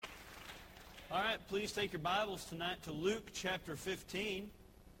All right, please take your Bibles tonight to Luke chapter 15.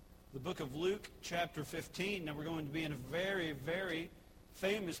 The book of Luke chapter 15. Now we're going to be in a very, very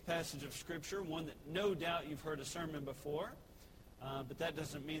famous passage of Scripture, one that no doubt you've heard a sermon before, but that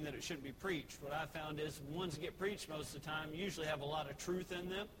doesn't mean that it shouldn't be preached. What I found is ones that get preached most of the time usually have a lot of truth in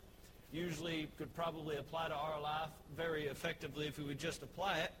them, usually could probably apply to our life very effectively if we would just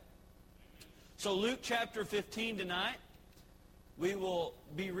apply it. So Luke chapter 15 tonight. We will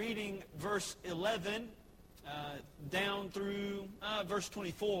be reading verse 11 down through verse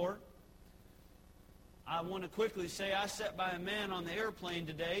 24. I want to quickly say I sat by a man on the airplane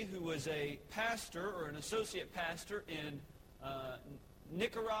today who was a pastor or an associate pastor in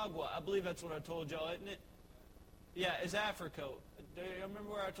Nicaragua. I believe that's what I told y'all, isn't it? Yeah, it's Africa. Do you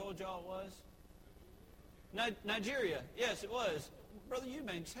remember where I told y'all it was? Nigeria. Yes, it was. Brother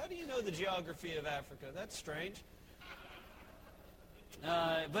Eubanks, how do you know the geography of Africa? That's strange.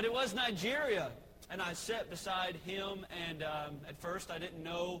 But it was Nigeria, and I sat beside him, and at first I didn't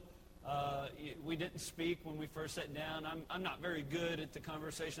know, we didn't speak when we first sat down. I'm not very good at the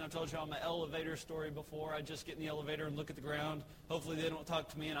conversation. I've told you all my elevator story before. I just get in the elevator and look at the ground. Hopefully they don't talk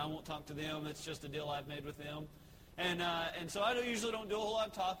to me, and I won't talk to them. It's just a deal I've made with them. And so I usually don't do a whole lot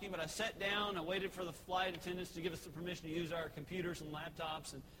of talking, but I sat down, I waited for the flight attendants to give us the permission to use our computers and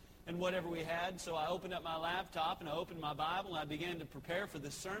laptops and whatever we had. So I opened up my laptop and I opened my Bible and I began to prepare for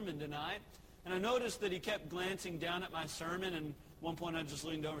this sermon tonight. And I noticed that he kept glancing down at my sermon, and at one point I just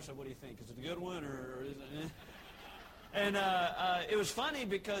leaned over and said, "What do you think? Is it a good one or is it?" And it was funny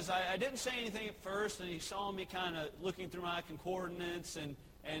because I didn't say anything at first, and he saw me kind of looking through my concordance and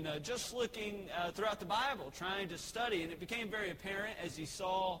just looking throughout the Bible, trying to study. And it became very apparent as he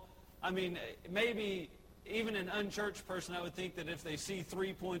saw, maybe even an unchurched person, I would think that if they see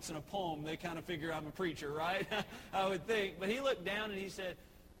 3 points in a poem, they kind of figure I'm a preacher, right? I would think. But he looked down and he said,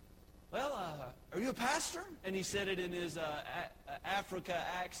 "Well, are you a pastor?" And he said it in his Africa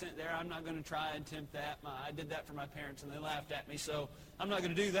accent there. I'm not going to try and attempt that. I did that for my parents, and they laughed at me, so I'm not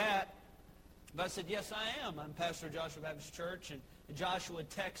going to do that. But I said, "Yes, I am. I'm pastor of Joshua Baptist Church in Joshua,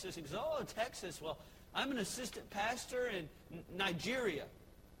 Texas." He goes, "Oh, Texas. Well, I'm an assistant pastor in Nigeria."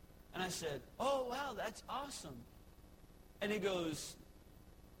 And I said, "Oh, wow, that's awesome." And he goes,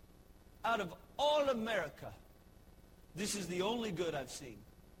 "Out of all America, this is the only good I've seen."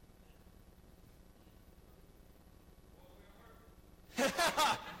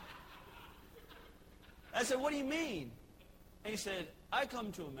 I said, "What do you mean?" And he said, "I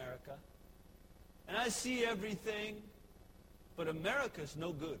come to America, and I see everything, but America's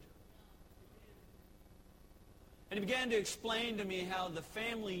no good." And he began to explain to me how the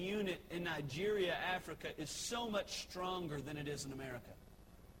family unit in Nigeria, Africa, is so much stronger than it is in America.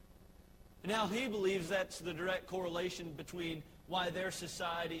 And how he believes that's the direct correlation between why their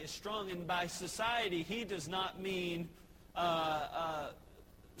society is strong. And by society, he does not mean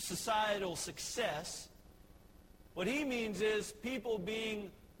societal success. What he means is people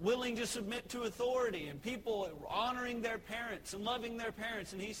being willing to submit to authority and people honoring their parents and loving their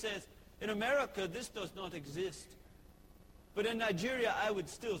parents. And he says, in America, this does not exist. But in Nigeria, I would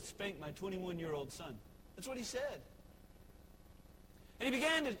still spank my 21-year-old son. That's what he said. And he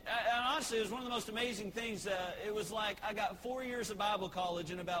began to, and honestly, it was one of the most amazing things. It was like I got 4 years of Bible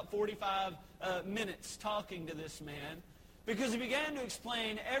college in about 45 minutes talking to this man, because he began to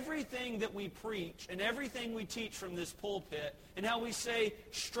explain everything that we preach and everything we teach from this pulpit, and how we say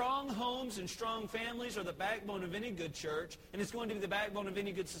strong homes and strong families are the backbone of any good church, and it's going to be the backbone of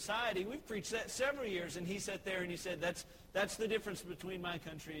any good society. We've preached that several years, and he sat there and he said, that's the difference between my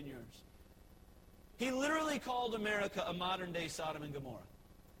country and yours. He literally called America a modern-day Sodom and Gomorrah.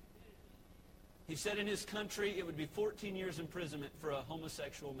 He said in his country it would be 14 years imprisonment for a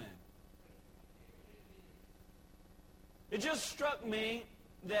homosexual man. It just struck me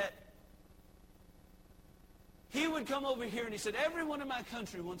that he would come over here and he said, everyone in my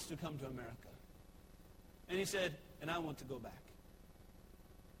country wants to come to America. And he said, and I want to go back.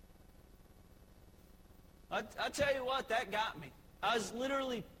 I tell you what, that got me. I was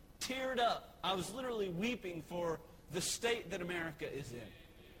literally teared up. I was literally weeping for the state that America is in.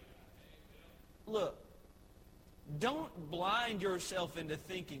 Look, don't blind yourself into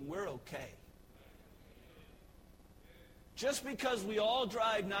thinking we're okay. Just because we all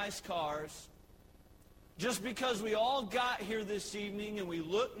drive nice cars, just because we all got here this evening and we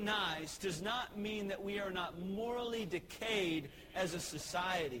look nice, does not mean that we are not morally decayed as a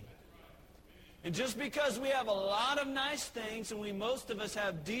society. And just because we have a lot of nice things and most of us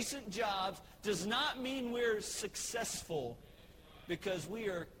have decent jobs, does not mean we're successful, because we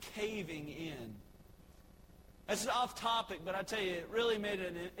are caving in That's off topic, but I tell you, it really made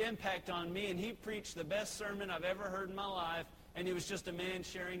an impact on me, and he preached the best sermon I've ever heard in my life, and he was just a man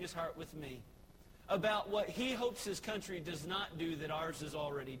sharing his heart with me about what he hopes his country does not do that ours is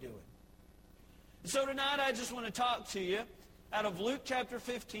already doing. So tonight I just want to talk to you out of Luke chapter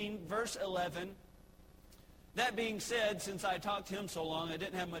 15, verse 11. That being said, since I talked to him so long, I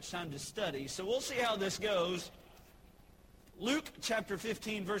didn't have much time to study. So we'll see how this goes. Luke chapter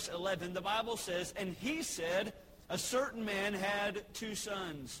 15, verse 11, the Bible says, "And he said, a certain man had 2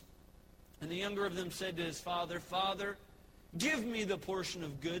 sons. And the younger of them said to his father, Father, give me the portion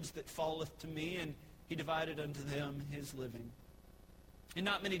of goods that falleth to me. And he divided unto them his living. And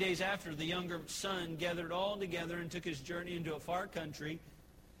not many days after, the younger son gathered all together and took his journey into a far country,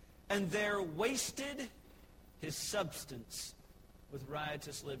 and there wasted his substance with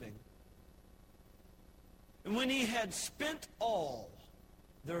riotous living. And when he had spent all,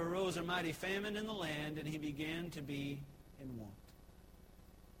 there arose a mighty famine in the land, and he began to be in want.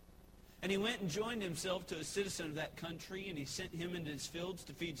 And he went and joined himself to a citizen of that country, and he sent him into his fields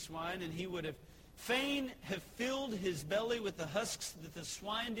to feed swine, and he would have fain have filled his belly with the husks that the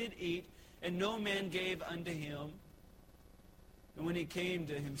swine did eat, and no man gave unto him. And when he came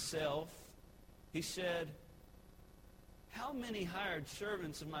to himself, he said, How many hired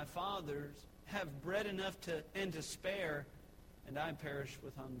servants of my father's have bread enough to spare, and I perish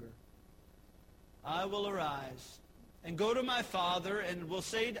with hunger? I will arise and go to my father, and will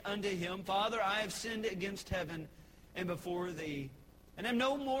say unto him, Father, I have sinned against heaven and before thee, and am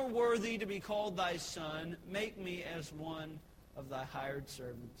no more worthy to be called thy son. Make me as one of thy hired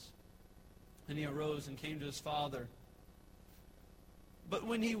servants. And he arose and came to his father. But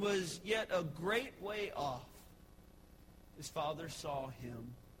when he was yet a great way off, his father saw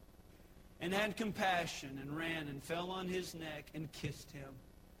him, and had compassion, and ran and fell on his neck and kissed him.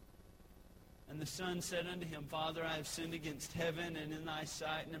 And the son said unto him, Father, I have sinned against heaven and in thy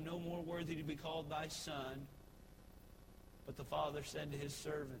sight, and am no more worthy to be called thy son. But the father said to his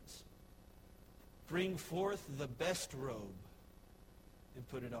servants, Bring forth the best robe, and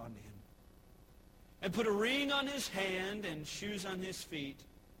put it on him. And put a ring on his hand, and shoes on his feet,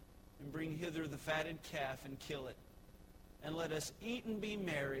 and bring hither the fatted calf, and kill it. And let us eat and be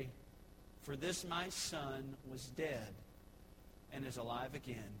merry, for this my son was dead, and is alive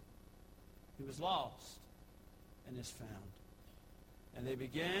again. He was lost, and is found. And they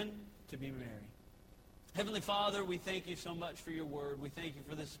began to be merry. Heavenly Father, we thank you so much for your word. We thank you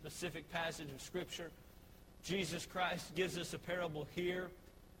for this specific passage of Scripture. Jesus Christ gives us a parable here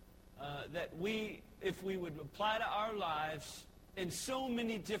that we, if we would apply to our lives in so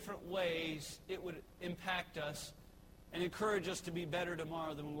many different ways, it would impact us and encourage us to be better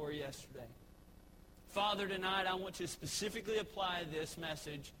tomorrow than we were yesterday. Father, tonight I want to specifically apply this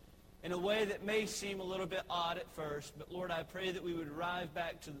message in a way that may seem a little bit odd at first, but Lord, I pray that we would arrive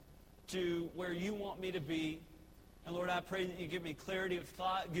back to where you want me to be. And Lord, I pray that you give me clarity of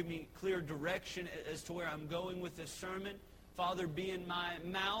thought, give me clear direction as to where I'm going with this sermon. Father, be in my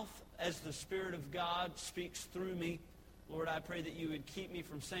mouth as the Spirit of God speaks through me. Lord, I pray that you would keep me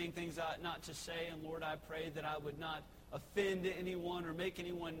from saying things I ought not to say. And Lord, I pray that I would not offend anyone or make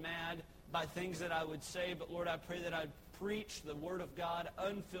anyone mad by things that I would say. But Lord, I pray that I'd preach the Word of God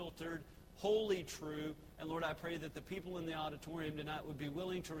unfiltered, wholly true. And Lord, I pray that the people in the auditorium tonight would be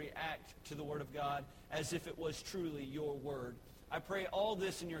willing to react to the Word of God as if it was truly your Word. I pray all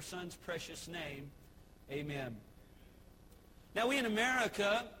this in your Son's precious name. Amen. Now, we in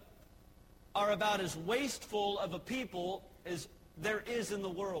America are about as wasteful of a people as there is in the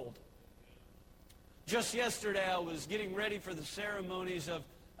world. Just yesterday, I was getting ready for the ceremonies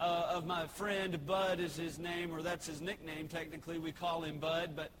of my friend. Bud is his name, or that's his nickname. Technically, we call him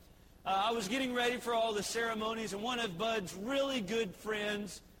Bud. But I was getting ready for all the ceremonies, and one of Bud's really good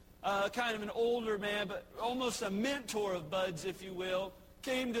friends, kind of an older man, but almost a mentor of Bud's, if you will,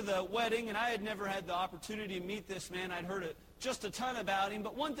 came to the wedding, and I had never had the opportunity to meet this man. I'd heard just a ton about him,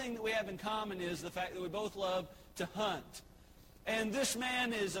 but one thing that we have in common is the fact that we both love to hunt. And this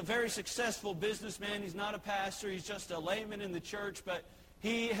man is a very successful businessman. He's not a pastor. He's just a layman in the church, but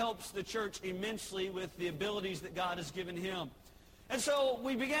he helps the church immensely with the abilities that God has given him. And so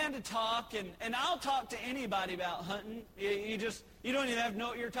we began to talk, and I'll talk to anybody about hunting. You don't even have to know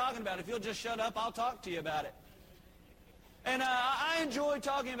what you're talking about. If you'll just shut up, I'll talk to you about it. And I enjoy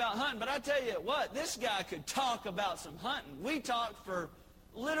talking about hunting, but I tell you what, this guy could talk about some hunting. We talked for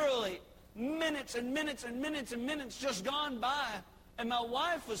literally minutes and minutes and minutes and minutes just gone by, and my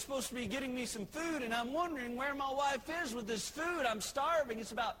wife was supposed to be getting me some food, and I'm wondering where my wife is with this food. I'm starving.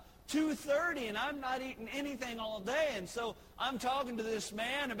 It's about 2:30, and I'm not eating anything all day. And so I'm talking to this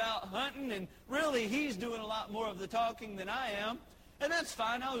man about hunting, and really he's doing a lot more of the talking than I am. And that's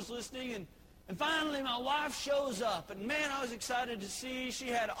fine. I was listening, and finally my wife shows up. And man, I was excited to see. She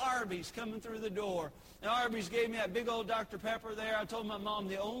had Arby's coming through the door. And Arby's gave me that big old Dr. Pepper there. I told my mom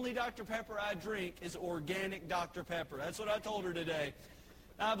the only Dr. Pepper I drink is organic Dr. Pepper. That's what I told her today.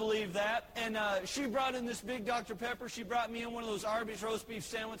 I believe that. And she brought in this big Dr. Pepper. She brought me in one of those Arby's roast beef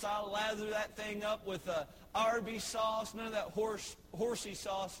sandwiches. I lather that thing up with Arby's sauce. None of that horsey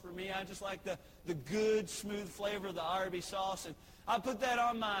sauce for me. I just like the good, smooth flavor of the Arby's sauce. And I put that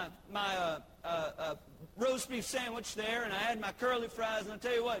on my roast beef sandwich there, and I had my curly fries. And I'll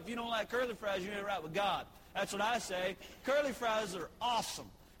tell you what, if you don't like curly fries, you ain't right with God. That's what I say. Curly fries are awesome.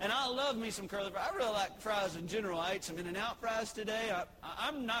 And I love me some curly fries. I really like fries in general. I ate some In-N-Out fries today.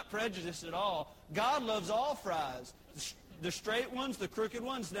 I'm not prejudiced at all. God loves all fries. The straight ones, the crooked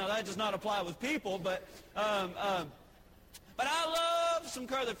ones. Now, that does not apply with people, but I love some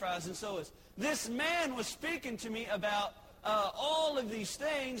curly fries, and so is. This man was speaking to me about all of these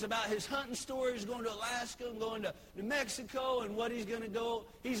things, about his hunting stories, going to Alaska and going to New Mexico and what he's going to go.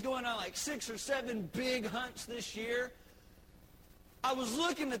 He's going on like 6 or 7 big hunts this year. I was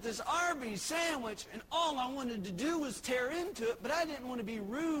looking at this Arby's sandwich, and all I wanted to do was tear into it, but I didn't want to be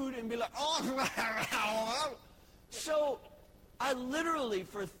rude and be like, oh. So I literally,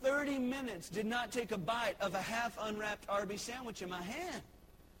 for 30 minutes, did not take a bite of a half-unwrapped Arby's sandwich in my hand.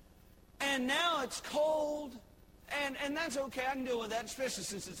 And now it's cold, and that's okay. I can deal with that, especially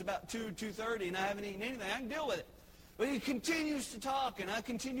since it's about 2:30 and I haven't eaten anything. I can deal with it. But he continues to talk, and I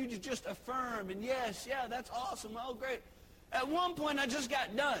continue to just affirm, and yes, yeah, that's awesome. Oh, great. At one point, I just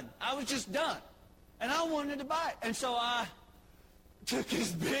got done. I was just done. And I wanted to bite. And so I took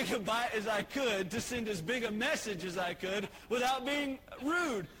as big a bite as I could to send as big a message as I could without being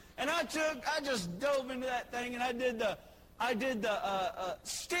rude. And I just dove into that thing, and I did the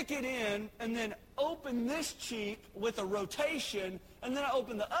stick it in and then open this cheek with a rotation, and then I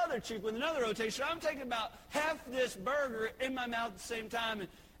opened the other cheek with another rotation. I'm taking about half this burger in my mouth at the same time,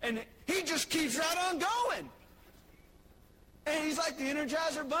 and he just keeps right on going. And he's like the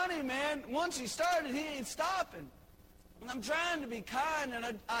Energizer Bunny, man. Once he started, he ain't stopping. And I'm trying to be kind,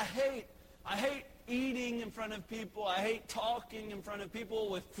 and I hate eating in front of people. I hate talking in front of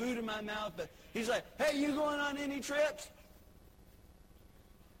people with food in my mouth. But he's like, hey, you going on any trips?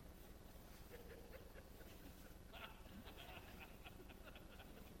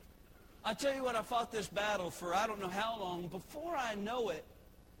 I tell you what, I fought this battle for I don't know how long. Before I know it,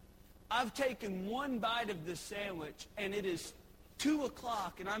 I've taken one bite of this sandwich, and it is 2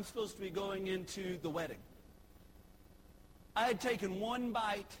 o'clock, and I'm supposed to be going into the wedding. I had taken one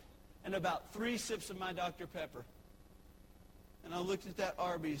bite and about 3 sips of my Dr. Pepper. And I looked at that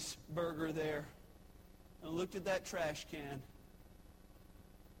Arby's burger there. And I looked at that trash can.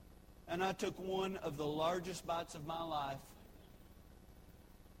 And I took one of the largest bites of my life.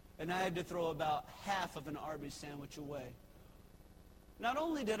 And I had to throw about half of an Arby's sandwich away. Not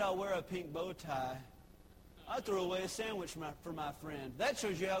only did I wear a pink bow tie, I threw away a sandwich for my friend. That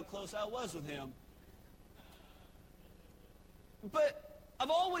shows you how close I was with him. But I've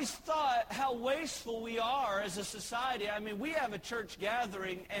always thought how wasteful we are as a society. I mean, we have a church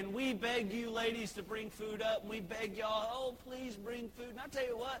gathering, and we beg you ladies to bring food up, and we beg y'all, oh, please bring food. And I tell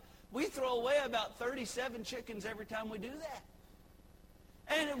you what, we throw away about 37 chickens every time we do that.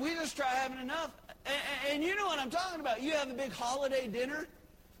 And we just try having enough. And you know what I'm talking about. You have a big holiday dinner.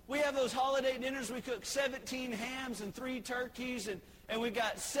 We have those holiday dinners. We cook 17 hams and 3 turkeys, and we've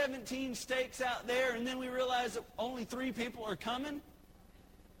got 17 steaks out there, and then we realize that only 3 people are coming.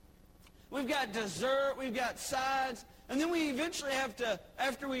 We've got dessert. We've got sides. And then we eventually have to,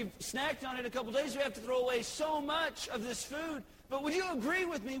 after we've snacked on it a couple days, we have to throw away so much of this food. But would you agree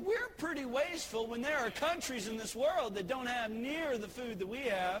with me, we're pretty wasteful when there are countries in this world that don't have near the food that we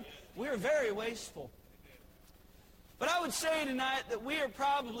have. We're very wasteful. But I would say tonight that we are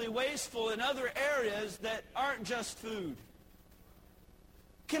probably wasteful in other areas that aren't just food.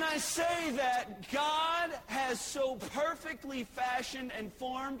 Can I say that God has so perfectly fashioned and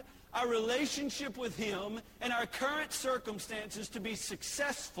formed our relationship with Him and our current circumstances to be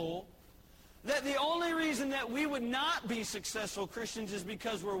successful, that the only reason that we would not be successful Christians is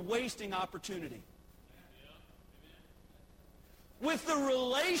because we're wasting opportunity? With the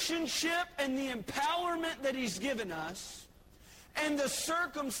relationship and the empowerment that He's given us, and the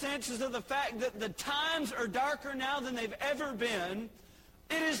circumstances of the fact that the times are darker now than they've ever been,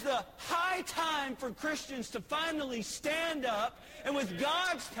 It is the high time for Christians to finally stand up and with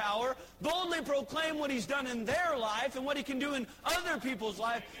God's power boldly proclaim what He's done in their life and what He can do in other people's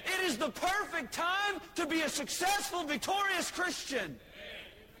life. It is the perfect time to be a successful, victorious Christian.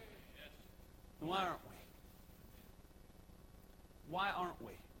 And why aren't we? Why aren't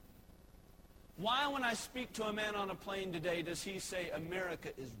we? Why, when I speak to a man on a plane today, does he say America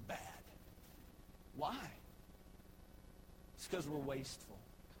is bad? Why? It's because we're wasteful.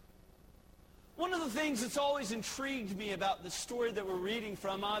 One of the things that's always intrigued me about the story that we're reading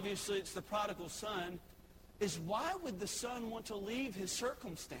from, obviously it's the prodigal son, is why would the son want to leave his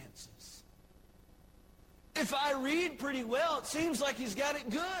circumstances? If I read pretty well, it seems like he's got it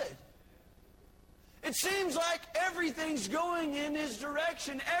good. It seems like everything's going in his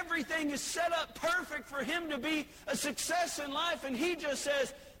direction. Everything is set up perfect for him to be a success in life, and he just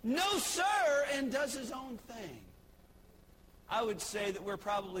says, "No, sir," and does his own thing. I would say that we're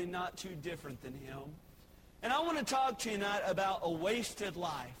probably not too different than him. And I want to talk to you tonight about a wasted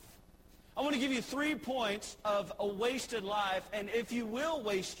life. I want to give you 3 points of a wasted life, and if you will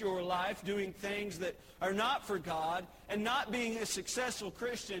waste your life doing things that are not for God and not being a successful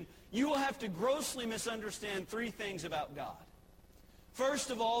Christian, you will have to grossly misunderstand 3 things about God. First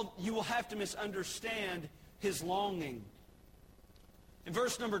of all, you will have to misunderstand His longing. In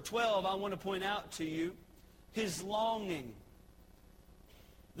verse number 12, I want to point out to you His longing.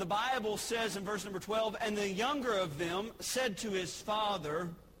 The Bible says in verse number 12, "And the younger of them said to his father,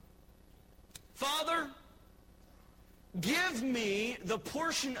 'Father, give me the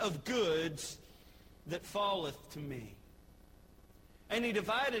portion of goods that falleth to me.' And he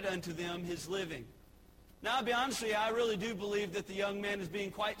divided unto them his living." Now, I'll be honest with you, I really do believe that the young man is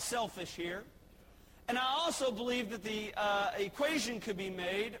being quite selfish here. And I also believe that the equation could be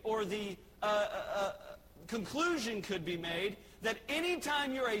made, or the conclusion could be made, that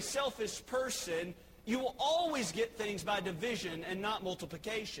anytime you're a selfish person, you will always get things by division and not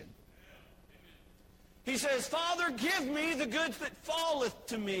multiplication. He says, "Father, give me the goods that falleth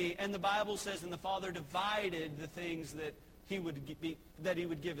to me." And the Bible says, and the father divided the things that he would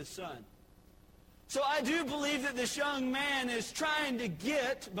give his son. So I do believe that this young man is trying to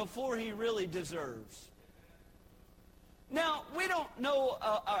get before he really deserves. Now, we don't know,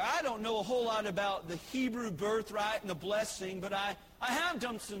 or I don't know a whole lot about the Hebrew birthright and the blessing, but I have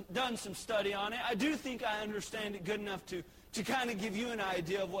done some study on it. I do think I understand it good enough to kind of give you an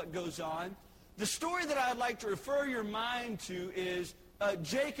idea of what goes on. The story that I'd like to refer your mind to is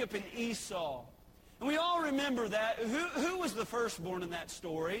Jacob and Esau. And we all remember that. Who was the firstborn in that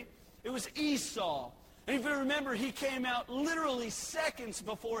story? It was Esau. And if you remember, he came out literally seconds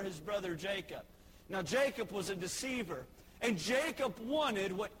before his brother Jacob. Now, Jacob was a deceiver. And Jacob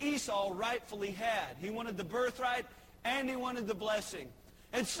wanted what Esau rightfully had. He wanted the birthright and he wanted the blessing.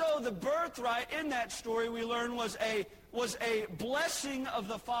 And so the birthright in that story, we learn, was a blessing of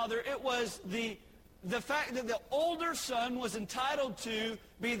the father. It was the fact that the older son was entitled to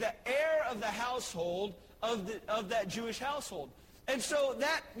be the heir of the household of that Jewish household. And so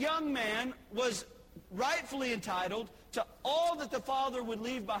that young man was rightfully entitled to all that the father would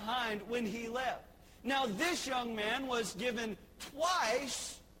leave behind when he left. Now, this young man was given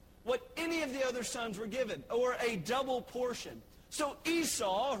twice what any of the other sons were given, or a double portion. So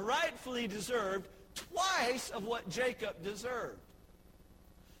Esau rightfully deserved twice of what Jacob deserved.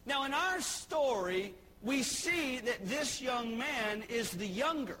 Now, in our story, we see that this young man is the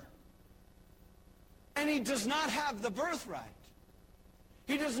younger. And he does not have the birthright.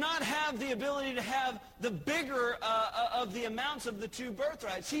 He does not have the ability to have the bigger of the amounts of the 2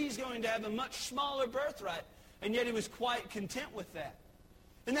 birthrights. He's going to have a much smaller birthright, and yet he was quite content with that.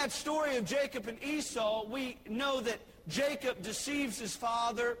 In that story of Jacob and Esau, we know that Jacob deceives his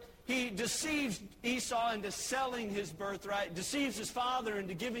father. He deceives Esau into selling his birthright, deceives his father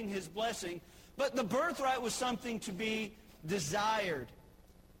into giving his blessing. But the birthright was something to be desired.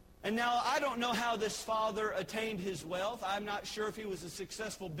 And now, I don't know how this father attained his wealth. I'm not sure if he was a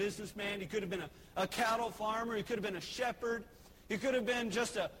successful businessman. He could have been a cattle farmer. He could have been a shepherd. He could have been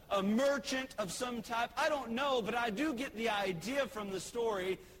just a merchant of some type. I don't know, but I do get the idea from the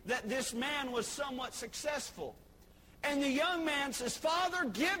story that this man was somewhat successful. And the young man says, "Father,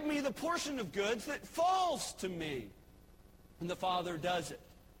 give me the portion of goods that falls to me." And the father does it.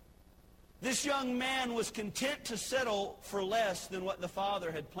 This young man was content to settle for less than what the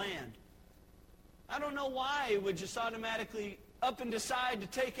father had planned. I don't know why he would just automatically up and decide to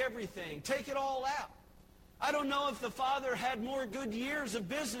take everything, take it all out. I don't know if the father had more good years of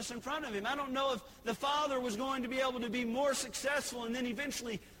business in front of him. I don't know if the father was going to be able to be more successful and then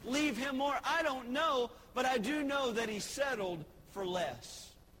eventually leave him more. I don't know, but I do know that he settled for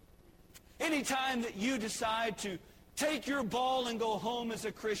less. Anytime that you decide to take your ball and go home as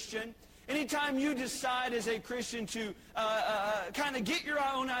a Christian, anytime you decide as a Christian to kind of get your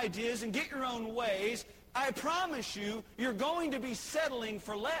own ideas and get your own ways, I promise you, you're going to be settling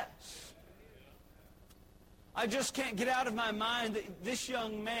for less. I just can't get out of my mind that this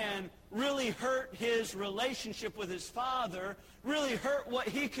young man really hurt his relationship with his father, really hurt what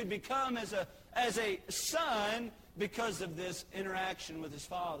he could become as a son because of this interaction with his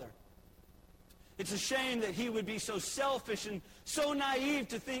father. It's a shame that he would be so selfish and so naive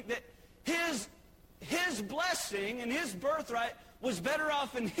to think that his blessing and his birthright was better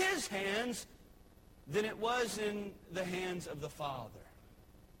off in his hands than it was in the hands of the Father.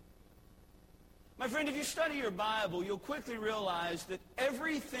 My friend, if you study your Bible, you'll quickly realize that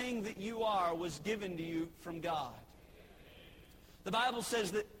everything that you are was given to you from God. The Bible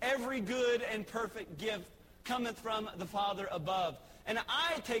says that every good and perfect gift cometh from the Father above. And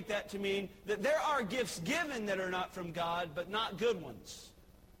I take that to mean that there are gifts given that are not from God, but not good ones.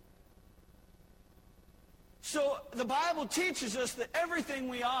 So the Bible teaches us that everything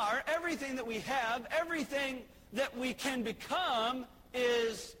we are, everything that we have, everything that we can become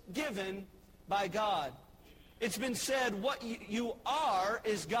is given by God. It's been said what you are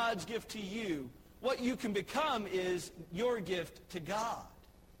is God's gift to you. What you can become is your gift to God.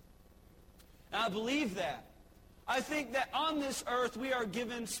 And I believe that. I think that on this earth we are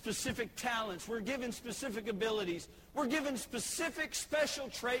given specific talents. We're given specific abilities. We're given specific special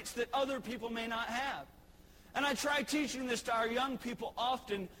traits that other people may not have. And I try teaching this to our young people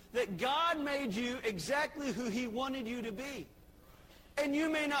often, that God made you exactly who He wanted you to be. And you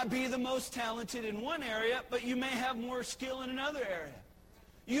may not be the most talented in one area, but you may have more skill in another area.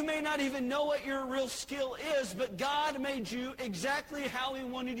 You may not even know what your real skill is, but God made you exactly how He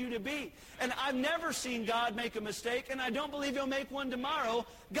wanted you to be. And I've never seen God make a mistake, and I don't believe He'll make one tomorrow.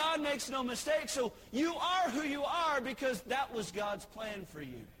 God makes no mistake, so you are who you are because that was God's plan for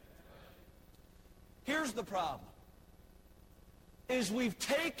you. Here's the problem, is we've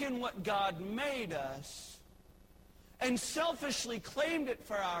taken what God made us and selfishly claimed it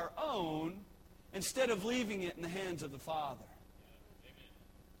for our own instead of leaving it in the hands of the Father.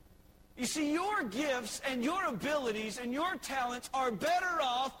 You see, your gifts and your abilities and your talents are better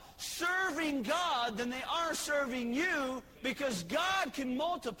off serving God than they are serving you, because God can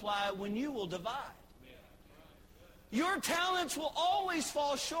multiply when you will divide. Your talents will always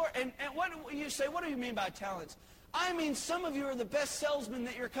fall short. And what you say, what do you mean by talents? I mean, some of you are the best salesman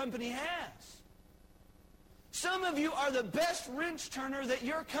that your company has. Some of you are the best wrench turner that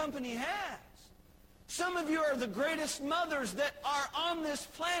your company has. Some of you are the greatest mothers that are on this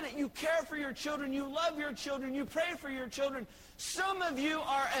planet. You care for your children. You love your children. You pray for your children. Some of you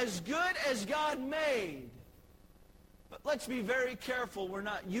are as good as God made. But let's be very careful we're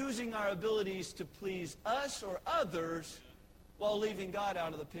not using our abilities to please us or others while leaving God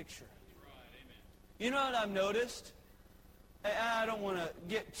out of the picture. You know what I've noticed? I don't want to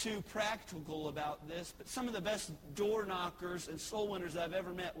get too practical about this, but some of the best door knockers and soul winners I've ever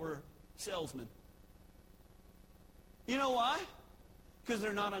met were salesmen. You know why? Because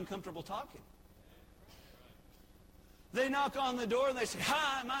they're not uncomfortable talking. They knock on the door and they say,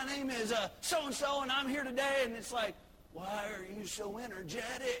 "Hi, my name is so-and-so, and I'm here today." And it's like, "Why are you so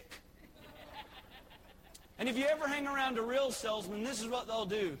energetic?" And if you ever hang around a real salesman, this is what they'll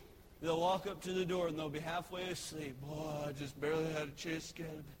do. They'll walk up to the door and they'll be halfway asleep. "Boy, I just barely had a chance to get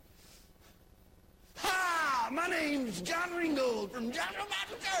it." "Hi, my name's John Ringgold from Joshua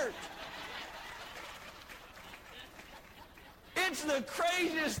Bible Church." It's the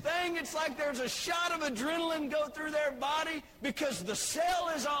craziest thing. It's like there's a shot of adrenaline go through their body because the sale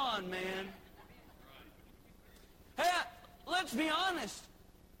is on, man. Hey, let's be honest.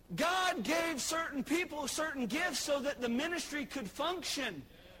 God gave certain people certain gifts so that the ministry could function.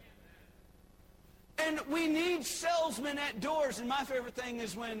 And we need salesmen at doors. And my favorite thing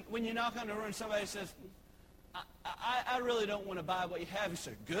is when you knock on the door and somebody says, I really don't want to buy what you have. You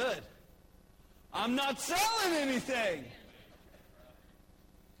say, "Good. I'm not selling anything."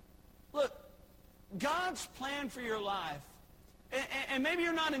 Look, God's plan for your life, and maybe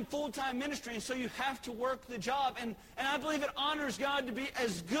you're not in full-time ministry, and so you have to work the job. And I believe it honors God to be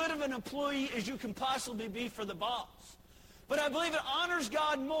as good of an employee as you can possibly be for the boss. But I believe it honors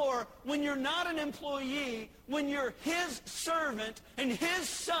God more when you're not an employee, when you're His servant and His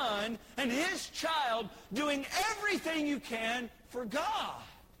son and His child doing everything you can for God.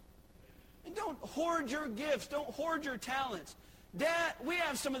 And don't hoard your gifts. Don't hoard your talents. Dad, we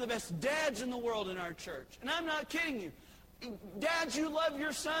have some of the best dads in the world in our church. And I'm not kidding you. Dads, you love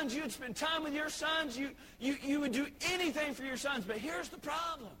your sons. You would spend time with your sons. You would do anything for your sons. But here's the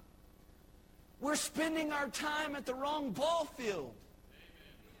problem. We're spending our time at the wrong ball field.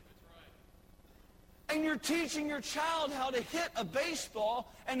 And you're teaching your child how to hit a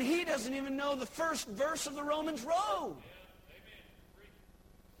baseball, and he doesn't even know the first verse of the Romans Road.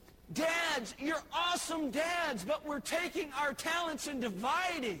 Dads, you're awesome dads, but we're taking our talents and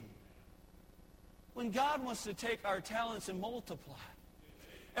dividing. When God wants to take our talents and multiply.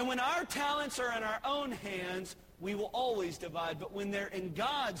 And when our talents are in our own hands, we will always divide. But when they're in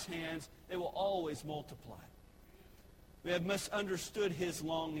God's hands, they will always multiply. We have misunderstood his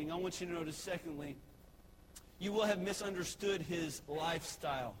longing. I want you to notice, secondly, you will have misunderstood his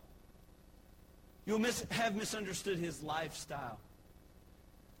lifestyle. You will have misunderstood his lifestyle.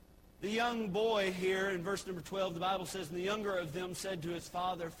 The young boy here in verse number 12, the Bible says, "And the younger of them said to his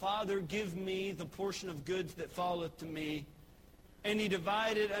father, Father, give me the portion of goods that falleth to me. And he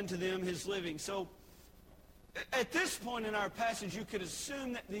divided unto them his living." So at this point in our passage, you could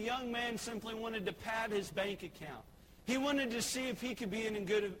assume that the young man simply wanted to pad his bank account. He wanted to see if he could be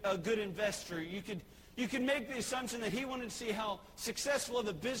a good investor. You could make the assumption that he wanted to see how successful of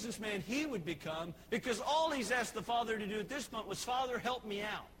a businessman he would become, because all he's asked the father to do at this point was, Father, help me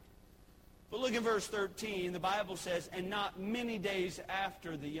out. But look at verse 13. The Bible says, "And not many days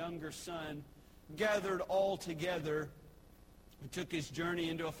after the younger son gathered all together and took his journey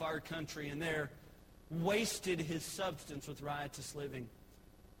into a far country, and there wasted his substance with riotous living."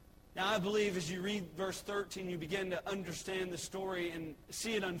 Now, I believe as you read verse 13, you begin to understand the story and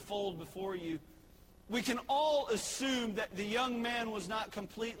see it unfold before you. We can all assume that the young man was not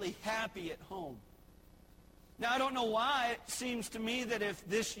completely happy at home. Now, I don't know why it seems to me that if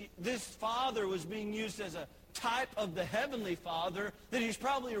this father was being used as a type of the heavenly Father, that he's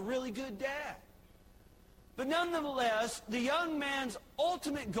probably a really good dad. But nonetheless, the young man's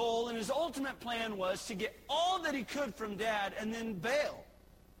ultimate goal and his ultimate plan was to get all that he could from Dad and then bail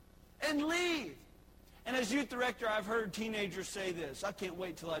and leave. And as youth director, I've heard teenagers say this, "I can't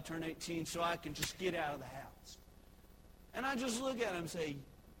wait till I turn 18 so I can just get out of the house." And I just look at him and say,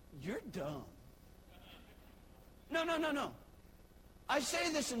 "You're dumb." No. I say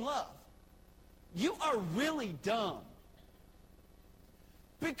this in love. You are really dumb.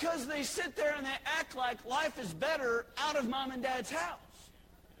 Because they sit there and they act like life is better out of mom and dad's house.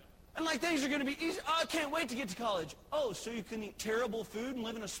 And like things are going to be easy. Oh, I can't wait to get to college. Oh, so you can eat terrible food and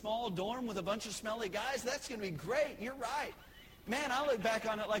live in a small dorm with a bunch of smelly guys? That's going to be great. You're right. Man, I look back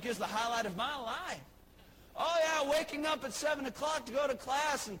on it like it's the highlight of my life. Oh, yeah, waking up at 7 o'clock to go to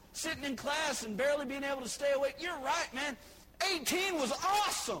class and sitting in class and barely being able to stay awake. You're right, man. 18 was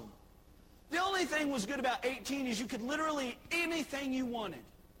awesome. The only thing was good about 18 is you could literally eat anything you wanted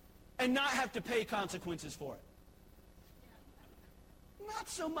and not have to pay consequences for it. Not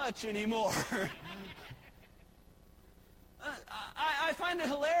so much anymore. I find it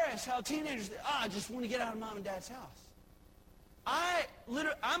hilarious how teenagers, I just want to get out of mom and dad's house.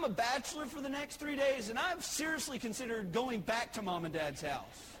 I'm a bachelor for the next 3 days, and I've seriously considered going back to mom and dad's house.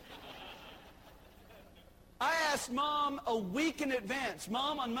 I asked Mom a week in advance,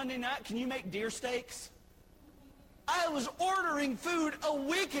 "Mom, on Monday night, can you make deer steaks?" I was ordering food a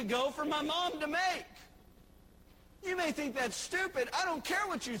week ago for my mom to make. You may think that's stupid. I don't care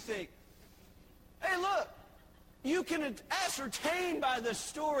what you think. Hey, look, you can ascertain by this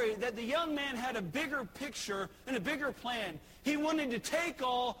story that the young man had a bigger picture and a bigger plan. He wanted to take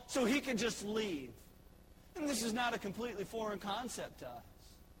all so he could just leave. And this is not a completely foreign concept to us.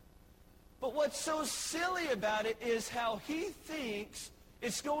 But what's so silly about it is how he thinks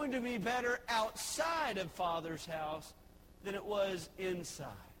it's going to be better outside of Father's house than it was inside.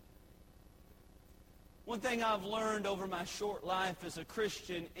 One thing I've learned over my short life as a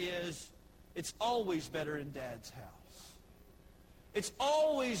Christian is it's always better in Dad's house. It's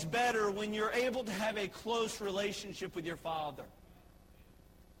always better when you're able to have a close relationship with your father.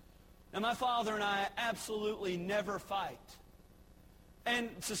 Now, my father and I absolutely never fight.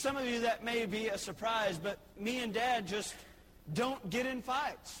 And to some of you that may be a surprise, but me and Dad just don't get in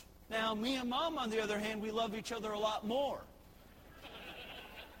fights. Now, me and Mom, on the other hand, we love each other a lot more.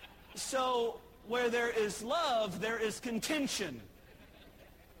 So, where there is love, there is contention.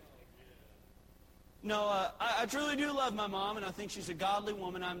 No, I truly do love my mom, and I think she's a godly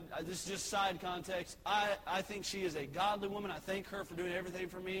woman. This is just side context. I think she is a godly woman. I thank her for doing everything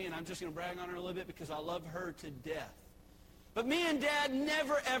for me, and I'm just going to brag on her a little bit because I love her to death. But me and Dad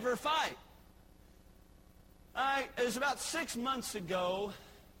never, ever fight. It was about 6 months ago,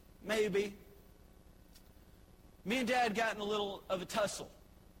 maybe, me and Dad got in a little of a tussle.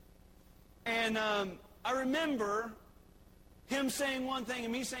 And I remember him saying one thing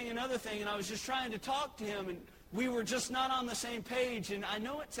and me saying another thing, and I was just trying to talk to him, and we were just not on the same page. And I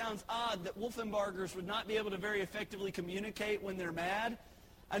know it sounds odd that Wolfenbargers would not be able to very effectively communicate when they're mad.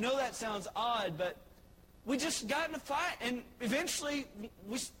 I know that sounds odd, but we just got in a fight, and eventually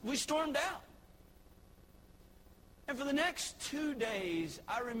we stormed out. And for the next 2 days,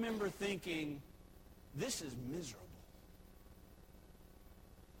 I remember thinking, this is miserable.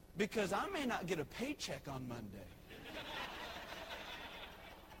 Because I may not get a paycheck on Monday.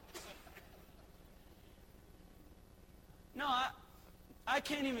 No, I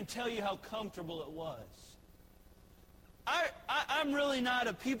can't even tell you how comfortable it was. I'm really not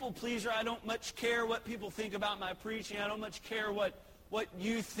a people pleaser. I don't much care what people think about my preaching. I don't much care what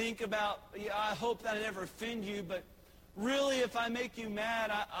you think about. I hope that I never offend you, but really, if I make you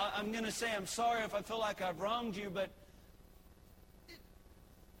mad, I'm going to say I'm sorry if I feel like I've wronged you, but it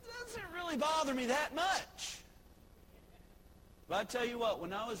doesn't really bother me that much. But I tell you what,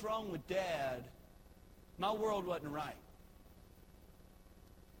 when I was wrong with Dad, my world wasn't right.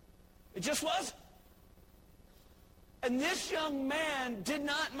 It just wasn't. And this young man did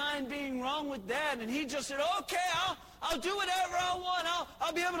not mind being wrong with Dad, and he just said, okay, I'll do whatever I want.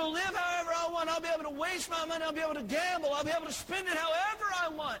 I'll be able to live however I want. I'll be able to waste my money. I'll be able to gamble. I'll be able to spend it however I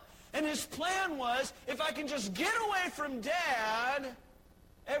want. And his plan was, if I can just get away from Dad,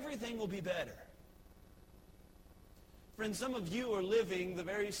 everything will be better. Friends, some of you are living the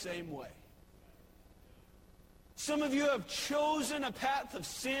very same way. Some of you have chosen a path of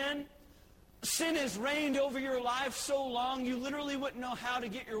sin. Sin has reigned over your life so long, you literally wouldn't know how to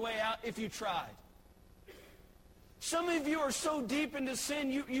get your way out if you tried. Some of you are so deep into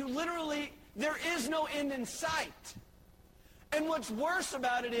sin, you literally, there is no end in sight. And what's worse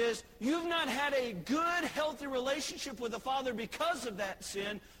about it is, you've not had a good, healthy relationship with the Father because of that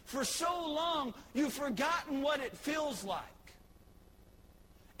sin. For so long, you've forgotten what it feels like.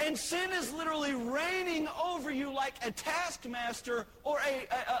 And sin is literally reigning over you like a taskmaster or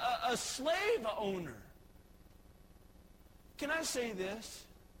a slave owner. Can I say this?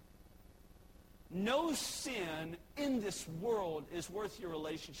 No sin in this world is worth your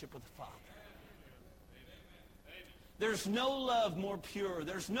relationship with the Father. There's no love more pure.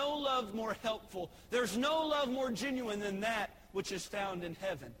 There's no love more helpful. There's no love more genuine than that which is found in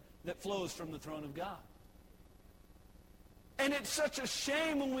heaven that flows from the throne of God. And it's such a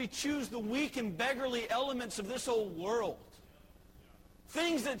shame when we choose the weak and beggarly elements of this old world.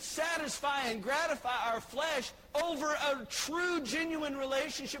 Things that satisfy and gratify our flesh over a true, genuine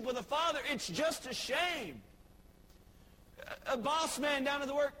relationship with the Father. It's just a shame. A boss man down at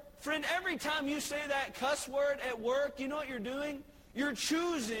the work, friend, every time you say that cuss word at work, you know what you're doing? You're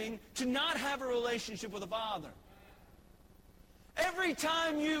choosing to not have a relationship with the Father. Every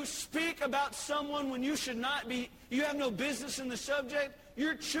time you speak about someone when you should not be, you have no business in the subject,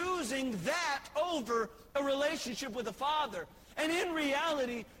 you're choosing that over a relationship with the Father. And in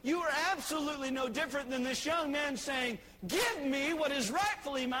reality, you are absolutely no different than this young man saying, give me what is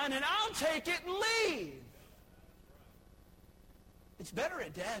rightfully mine and I'll take it and leave. It's better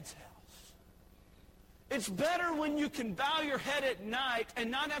at Dad's house. It's better when you can bow your head at night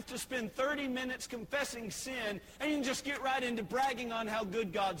and not have to spend 30 minutes confessing sin, and you can just get right into bragging on how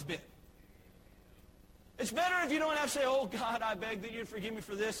good God's been. It's better if you don't have to say, oh, God, I beg that you'd forgive me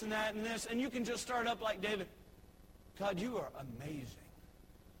for this and that and this, and you can just start up like David. God, you are amazing.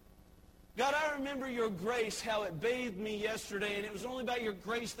 God, I remember your grace, how it bathed me yesterday, and it was only by your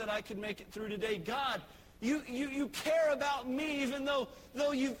grace that I could make it through today. God, you care about me, even though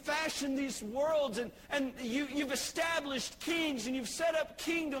you've fashioned these worlds and you've established kings and you've set up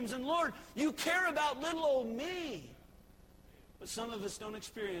kingdoms. And Lord, you care about little old me. But some of us don't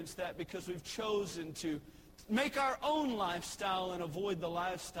experience that because we've chosen to make our own lifestyle and avoid the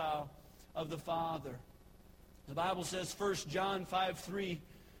lifestyle of the Father. The Bible says, 1 John 5:3,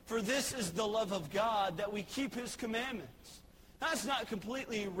 for this is the love of God, that we keep his commandments. That's not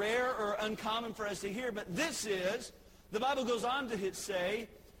completely rare or uncommon for us to hear, but this is, the Bible goes on to say,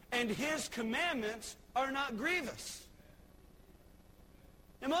 and his commandments are not grievous.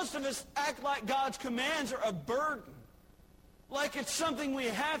 And most of us act like God's commands are a burden, like it's something we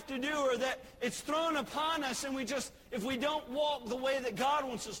have to do or that it's thrown upon us, and if we don't walk the way that God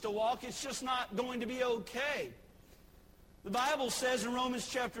wants us to walk, it's just not going to be okay. The Bible says in Romans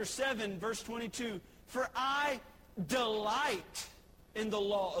chapter 7, verse 22, for I delight in the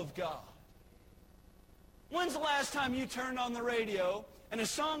law of God. When's the last time you turned on the radio and a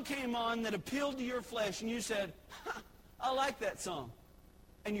song came on that appealed to your flesh and you said, I like that song,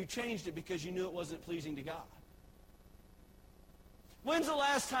 and you changed it because you knew it wasn't pleasing to God? When's the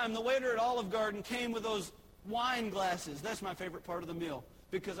last time the waiter at Olive Garden came with those Wine glasses. That's my favorite part of the meal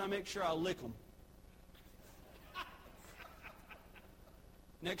because I make sure I lick them.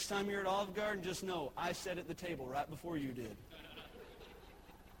 Next time you're at Olive Garden, just know I sat at the table right before you did.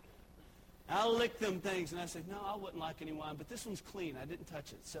 I'll lick them things. And I say, no, I wouldn't like any wine, but this one's clean. I didn't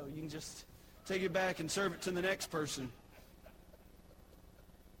touch it. So you can just take it back and serve it to the next person.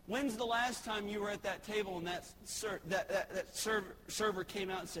 When's the last time you were at that table and that server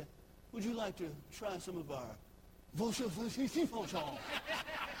came out and said, would you like to try some of our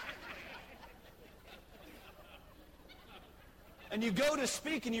and you go to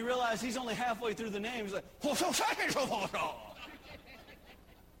speak and you realize he's only halfway through the name. He's like, I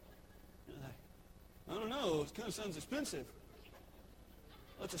don't know, it kind of sounds expensive.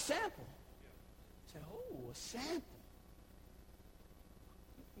 Well, it's a sample. You say, oh, a sample.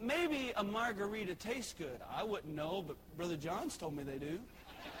 Maybe a margarita tastes good. I wouldn't know, but Brother John's told me they do.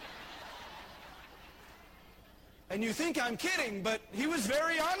 And you think I'm kidding, but he was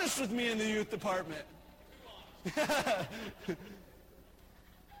very honest with me in the youth department.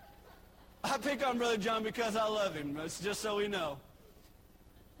 I pick on Brother John because I love him. It's just so we know.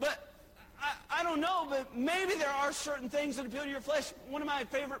 But I don't know, but maybe there are certain things that appeal to your flesh. One of my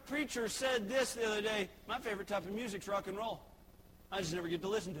favorite preachers said this the other day. My favorite type of music's rock and roll. I just never get to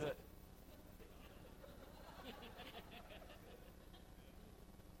listen to it.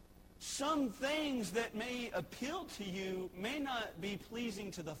 Some things that may appeal to you may not be pleasing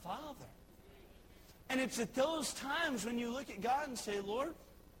to the Father. And it's at those times when you look at God and say, Lord,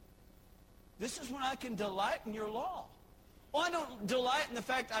 this is when I can delight in your law. Well, I don't delight in the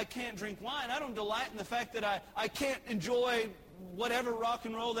fact I can't drink wine. I don't delight in the fact that I can't enjoy whatever rock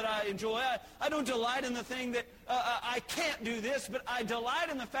and roll that I enjoy. I don't delight in the thing that I can't do this, but I delight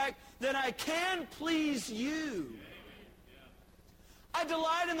in the fact that I can please you. I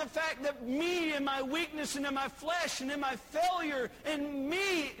delight in the fact that me and my weakness and in my flesh and in my failure and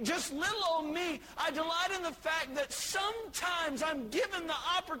me, just little old me, I delight in the fact that sometimes I'm given the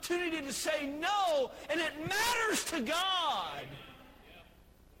opportunity to say no, and it matters to God.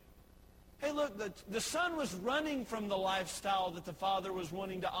 Hey, look, the son was running from the lifestyle that the father was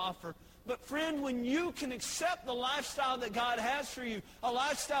wanting to offer. But friend, when you can accept the lifestyle that God has for you, a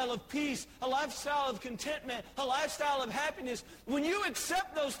lifestyle of peace, a lifestyle of contentment, a lifestyle of happiness, when you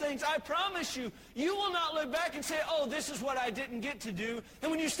accept those things, I promise you, you will not look back and say, oh, this is what I didn't get to do. And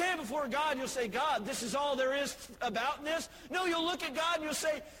when you stand before God, you'll say, God, this is all there is about this. No, you'll look at God and you'll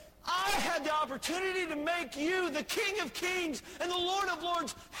say, I had the opportunity to make you the King of Kings and the Lord of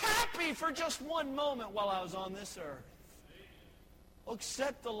Lords happy for just one moment while I was on this earth.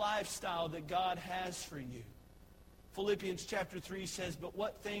 Accept the lifestyle that God has for you. Philippians chapter 3 says, but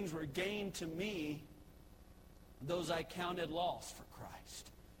what things were gained to me, those I counted loss for Christ.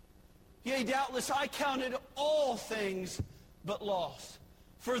 Yea, doubtless I counted all things but loss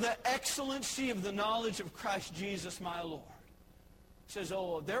for the excellency of the knowledge of Christ Jesus my Lord. He says,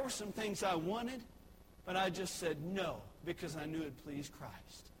 oh, there were some things I wanted, but I just said no because I knew it pleased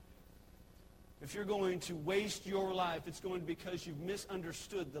Christ. If you're going to waste your life, it's going to be because you've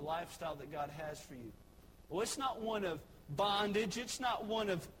misunderstood the lifestyle that God has for you. Well, it's not one of bondage. It's not one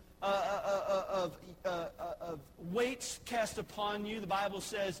of weights cast upon you. The Bible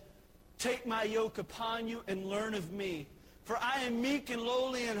says, take my yoke upon you and learn of me. For I am meek and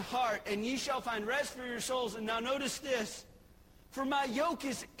lowly in heart, and ye shall find rest for your souls. And now notice this. For my yoke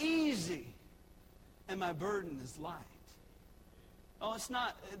is easy, and my burden is light. Oh, it's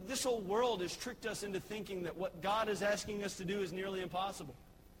not. This whole world has tricked us into thinking that what God is asking us to do is nearly impossible.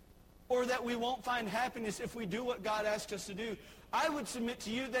 Or that we won't find happiness if we do what God asks us to do. I would submit to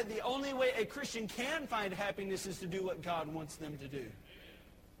you that the only way a Christian can find happiness is to do what God wants them to do.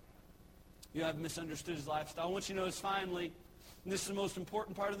 You have misunderstood his lifestyle. I want you to notice finally, and this is the most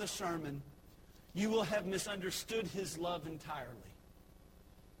important part of the sermon, you will have misunderstood his love entirely.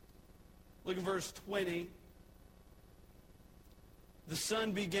 Look at verse 20. The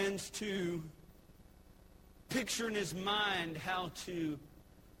son begins to picture in his mind how to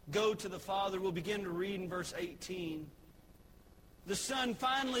go to the Father. We'll begin to read in verse 18. The son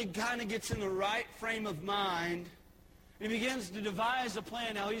finally kind of gets in the right frame of mind. He begins to devise a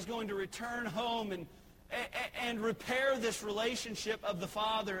plan how he's going to return home and repair this relationship of the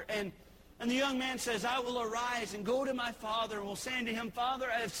father. And the young man says, I will arise and go to my father and will say unto him, Father,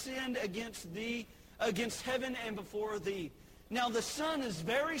 I have sinned against thee, against heaven and before thee. Now, the son is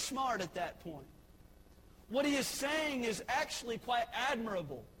very smart at that point. What he is saying is actually quite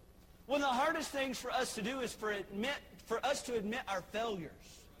admirable. One of the hardest things for us to do is for us to admit our failures.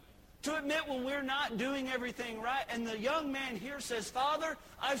 To admit when we're not doing everything right. And the young man here says, Father,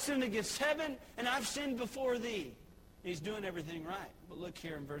 I've sinned against heaven, and I've sinned before thee. He's doing everything right. But look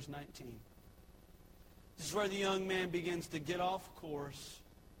here in verse 19. This is where the young man begins to get off course.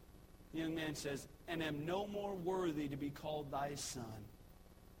 The young man says, and am no more worthy to be called thy son.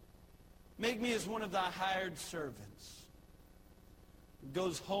 Make me as one of thy hired servants.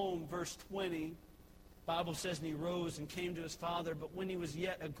 Goes home, verse 20. The Bible says, and he rose and came to his father, but when he was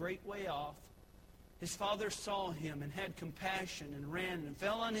yet a great way off, his father saw him and had compassion and ran and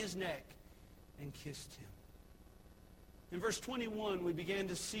fell on his neck and kissed him. In verse 21, we began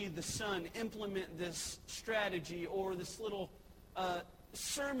to see the son implement this strategy or this little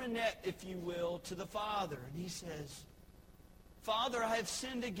sermonette, if you will, to the father. And he says, Father, I have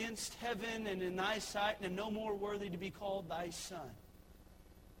sinned against heaven and in thy sight, and am no more worthy to be called thy son.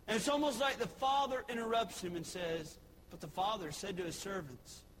 And it's almost like the father interrupts him and says, but the father said to his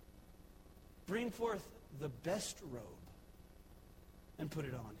servants, bring forth the best robe and put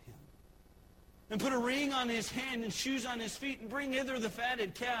it on him. And put a ring on his hand and shoes on his feet, and bring hither the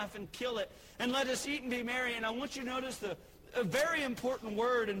fatted calf and kill it, and let us eat and be merry. And I want you to notice a very important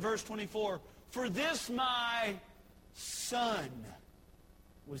word in verse 24. For this my son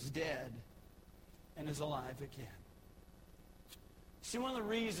was dead and is alive again. See, one of the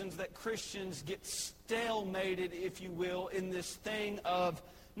reasons that Christians get stalemated, if you will, in this thing of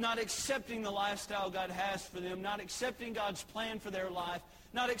not accepting the lifestyle God has for them, not accepting God's plan for their life,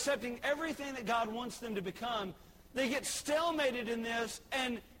 not accepting everything that God wants them to become, they get stalemated in this,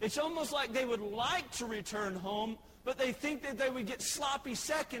 and it's almost like they would like to return home, but they think that they would get sloppy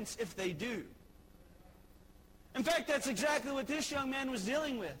seconds if they do. In fact, that's exactly what this young man was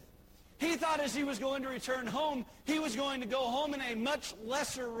dealing with. He thought as he was going to return home, he was going to go home in a much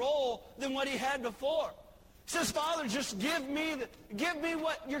lesser role than what he had before. He says, Father, just give me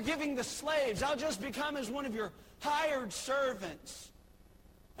what you're giving the slaves. I'll just become as one of your hired servants.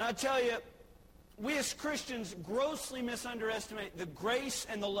 And I tell you, we as Christians grossly misunderestimate the grace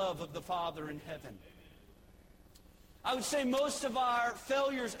and the love of the Father in heaven. I would say most of our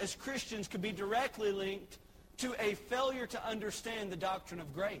failures as Christians could be directly linked to a failure to understand the doctrine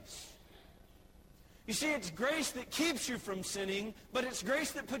of grace. You see, it's grace that keeps you from sinning, but it's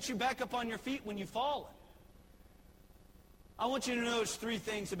grace that puts you back up on your feet when you've fallen. I want you to notice three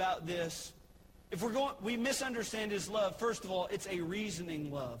things about this. If we misunderstand his love, first of all, it's a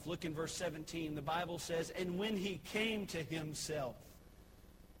reasoning love. Look in verse 17. The Bible says, and when he came to himself.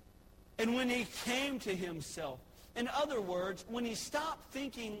 And when he came to himself. In other words, when he stopped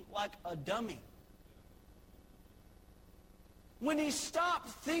thinking like a dummy. When he stopped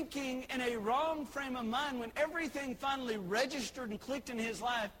thinking in a wrong frame of mind, when everything finally registered and clicked in his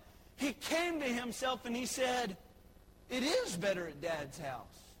life, he came to himself and he said, it is better at Dad's house.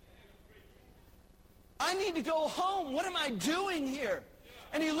 I need to go home. What am I doing here?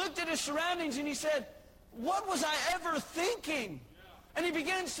 And he looked at his surroundings and he said, what was I ever thinking? And he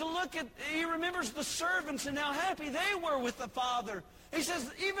begins to he remembers the servants and how happy they were with the Father. He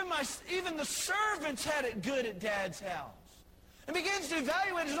says, even the servants had it good at Dad's house. And begins to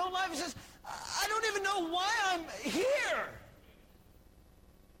evaluate his own life. He says, I don't even know why I'm here.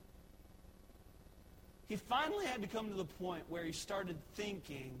 He finally had to come to the point where he started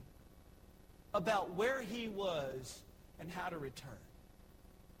thinking about where he was and how to return.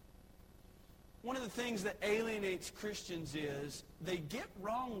 One of the things that alienates Christians is they get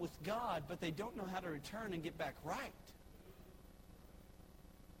wrong with God, but they don't know how to return and get back right.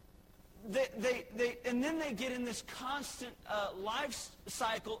 And then they get in this constant life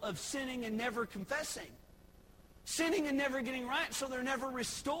cycle of sinning and never confessing. Sinning and never getting right, so they're never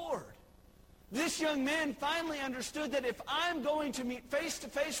restored. This young man finally understood that if I'm going to meet face to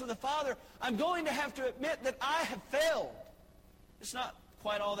face with the Father, I'm going to have to admit that I have failed. It's not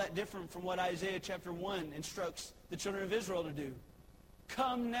quite all that different from what Isaiah chapter 1 instructs the children of Israel to do.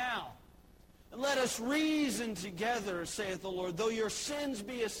 Come now. And let us reason together, saith the Lord. Though your sins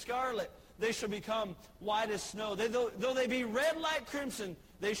be as scarlet, they shall become white as snow. Though they be red like crimson,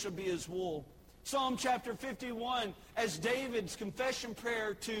 they shall be as wool. Psalm chapter 51, as David's confession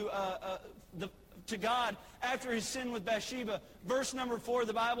prayer to God after his sin with Bathsheba, verse number 4,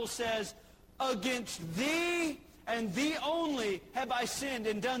 the Bible says, against thee and thee only have I sinned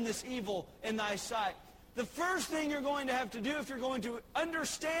and done this evil in thy sight. The first thing you're going to have to do if you're going to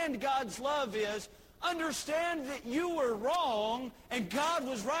understand God's love is understand that you were wrong and God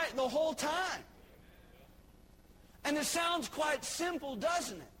was right the whole time. And it sounds quite simple,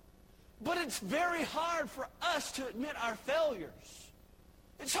 doesn't it? But it's very hard for us to admit our failures.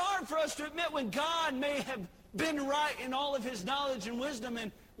 It's hard for us to admit when God may have been right in all of his knowledge and wisdom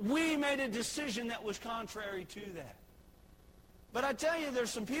and we made a decision that was contrary to that. But I tell you,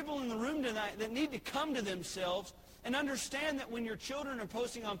 there's some people in the room tonight that need to come to themselves and understand that when your children are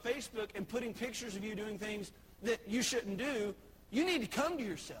posting on Facebook and putting pictures of you doing things that you shouldn't do, you need to come to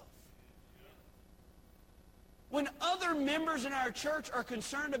yourself. When other members in our church are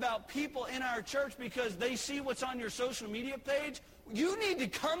concerned about people in our church because they see what's on your social media page, you need to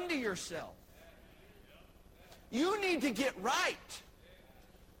come to yourself. You need to get right.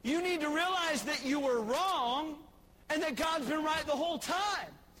 You need to realize that you were wrong and that God's been right the whole time.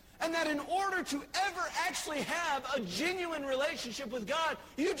 And that in order to ever actually have a genuine relationship with God,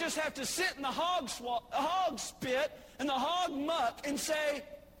 you just have to sit in the hog spit and the hog muck and say,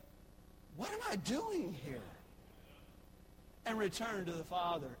 what am I doing here? And return to the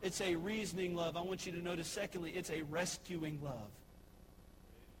Father. It's a reasoning love. I want you to notice, secondly, it's a rescuing love.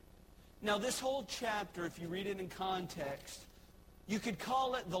 Now, this whole chapter, if you read it in context, you could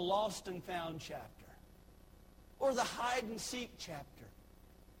call it the lost and found chapter or the hide and seek chapter.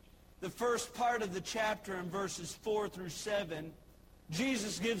 The first part of the chapter in verses 4 through 7,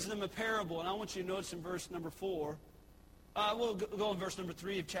 Jesus gives them a parable. And I want you to notice in verse number 4. We'll go in verse number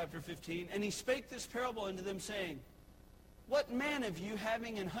 3 of chapter 15. And he spake this parable unto them, saying, what man of you,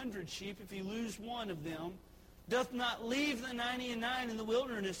 having 100 sheep, if he lose one of them, doth not leave the 99 in the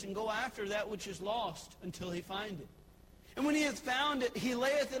wilderness and go after that which is lost until he find it? And when he hath found it, he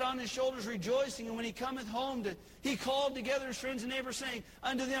layeth it on his shoulders, rejoicing. And when he cometh home, he called together his friends and neighbors, saying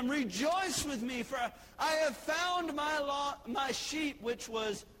unto them, rejoice with me, for I have found my sheep which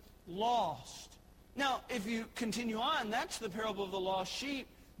was lost. Now, if you continue on, that's the parable of the lost sheep.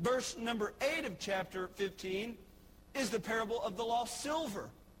 Verse number 8 of chapter 15 is the parable of the lost silver.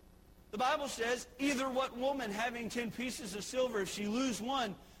 The Bible says, either what woman having 10 pieces of silver, if she lose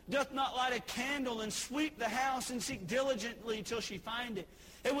one, doth not light a candle and sweep the house and seek diligently till she find it.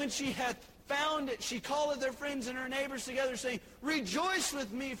 And when she hath found it, she calleth her friends and her neighbors together, saying, rejoice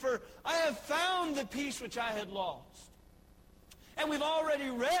with me, for I have found the piece which I had lost. And we've already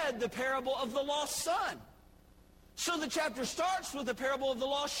read the parable of the lost son. So the chapter starts with the parable of the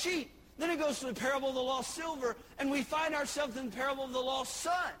lost sheep. Then it goes to the parable of the lost silver, and we find ourselves in the parable of the lost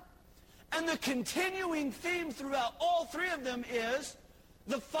son. And the continuing theme throughout all three of them is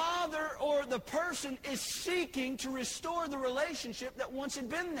the father or the person is seeking to restore the relationship that once had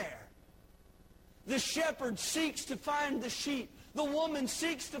been there. The shepherd seeks to find the sheep. The woman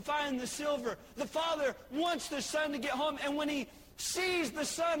seeks to find the silver. The father wants the son to get home, and when he sees the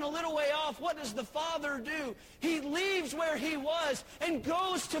son a little way off, what does the father do? He leaves where he was and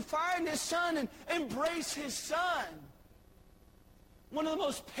goes to find his son and embrace his son. One of the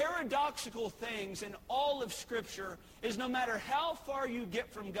most paradoxical things in all of Scripture is no matter how far you get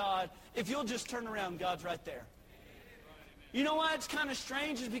from God, if you'll just turn around, God's right there. You know why it's kind of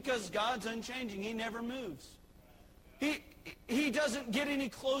strange? Is because God's unchanging. He never moves. He doesn't get any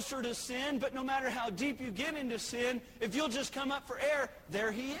closer to sin, but no matter how deep you get into sin, if you'll just come up for air,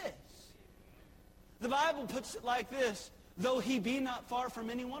 there he is. The Bible puts it like this, though he be not far from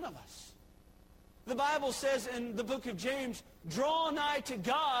any one of us. The Bible says in the book of James, draw nigh to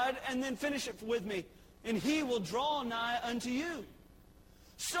God, and then finish it with me, and he will draw nigh unto you.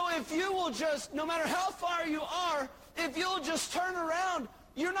 So if you will just, no matter how far you are, if you'll just turn around,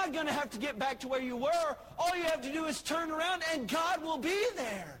 you're not going to have to get back to where you were. All you have to do is turn around and God will be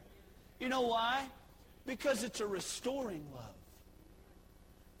there. You know why? Because it's a restoring love.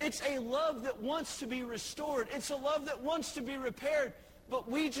 It's a love that wants to be restored. It's a love that wants to be repaired. But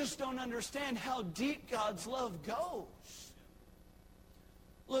we just don't understand how deep God's love goes.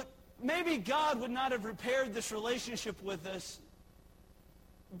 Look, maybe God would not have repaired this relationship with us,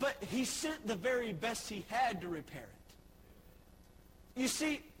 but he sent the very best he had to repair it. You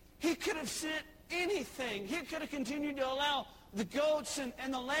see, he could have sent anything. He could have continued to allow the goats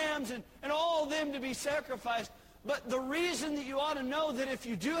and the lambs and all of them to be sacrificed. But the reason that you ought to know that if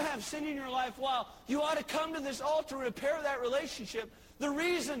you do have sin in your life, you ought to come to this altar to repair that relationship. The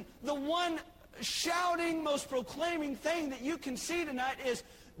reason, the one shouting, most proclaiming thing that you can see tonight is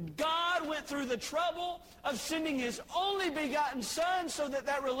God went through the trouble of sending his only begotten son so that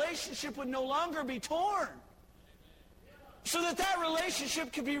that relationship would no longer be torn. So that that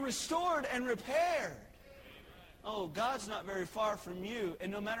relationship could be restored and repaired. Oh, God's not very far from you.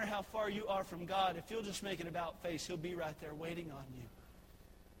 And no matter how far you are from God, if you'll just make it about face, he'll be right there waiting on you.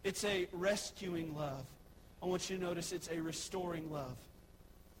 It's a rescuing love. I want you to notice it's a restoring love.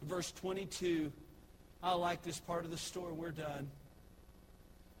 Verse 22, I like this part of the story. We're done.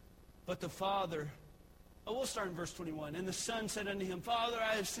 But the father, we'll start in verse 21. And the son said unto him, Father,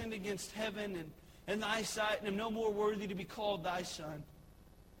 I have sinned against heaven and thy sight, and am no more worthy to be called thy son.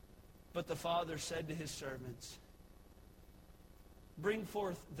 But the father said to his servants, bring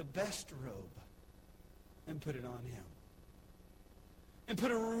forth the best robe and put it on him. And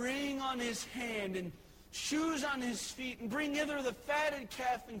put a ring on his hand and shoes on his feet, and bring hither the fatted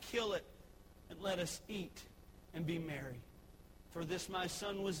calf and kill it, and let us eat and be merry. For this my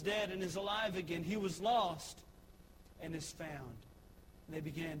son was dead and is alive again. He was lost and is found. And they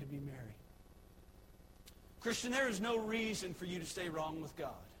began to be merry. Christian, there is no reason for you to stay wrong with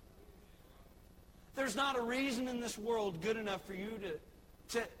God. There's not a reason in this world good enough for you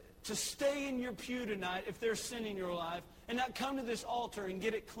to stay in your pew tonight if there's sin in your life and not come to this altar and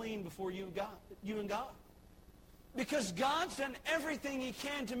get it clean before you and God. Because God's done everything he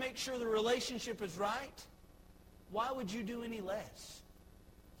can to make sure the relationship is right. Why would you do any less?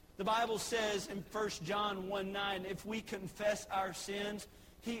 The Bible says in 1 John 1:9, if we confess our sins,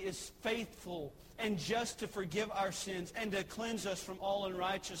 he is faithful and just to forgive our sins and to cleanse us from all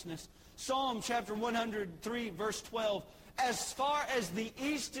unrighteousness. Psalm chapter 103, verse 12, as far as the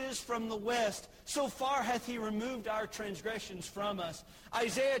east is from the west, so far hath he removed our transgressions from us.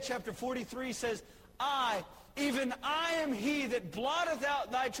 Isaiah chapter 43 says, even I am he that blotteth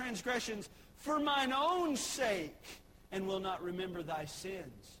out thy transgressions for mine own sake, and will not remember thy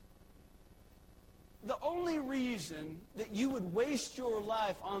sins. The only reason that you would waste your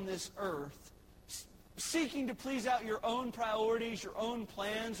life on this earth seeking to please out your own priorities, your own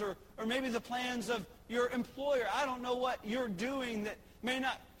plans, or maybe the plans of your employer. I don't know what you're doing that may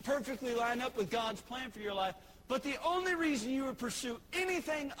not perfectly line up with God's plan for your life, but the only reason you would pursue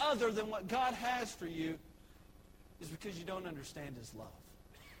anything other than what God has for you is because you don't understand his love.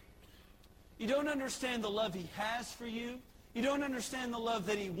 You don't understand the love he has for you. You don't understand the love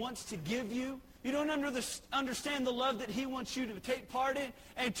that he wants to give you. You don't understand the love that he wants you to take part in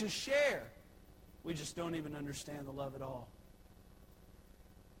and to share. We just don't even understand the love at all.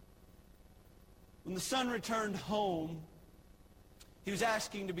 When the son returned home, he was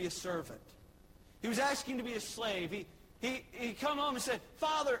asking to be a servant. He was asking to be a slave. He come home and said,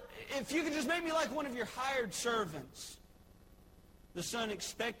 Father, if you could just make me like one of your hired servants. The son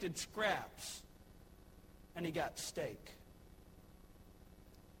expected scraps, and he got steak.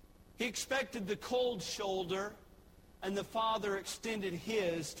 He expected the cold shoulder, and the father extended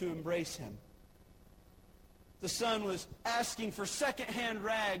his to embrace him. The son was asking for second-hand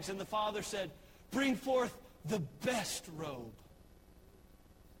rags, and the father said, bring forth the best robe.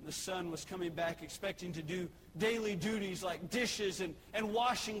 And the son was coming back expecting to do daily duties like dishes and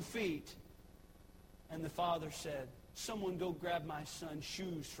washing feet. And the father said, someone go grab my son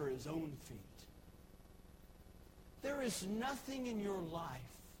shoes for his own feet. There is nothing in your life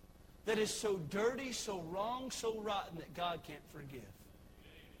that is so dirty, so wrong, so rotten that God can't forgive.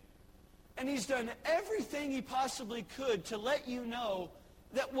 And he's done everything he possibly could to let you know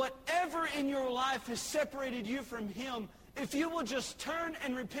that whatever in your life has separated you from him, if you will just turn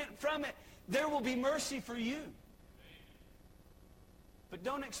and repent from it, there will be mercy for you. But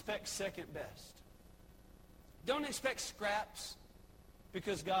don't expect second best. Don't expect scraps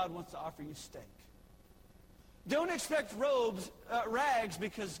because God wants to offer you steak. Don't expect rags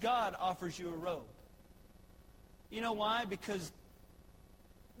because God offers you a robe. You know why? Because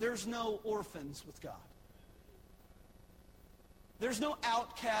there's no orphans with God. There's no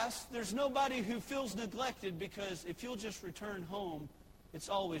outcast. There's nobody who feels neglected because if you'll just return home, it's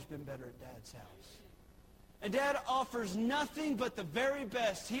always been better at Dad's house. And Dad offers nothing but the very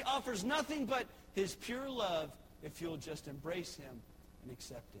best. He offers nothing but his pure love if you'll just embrace him and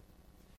accept it.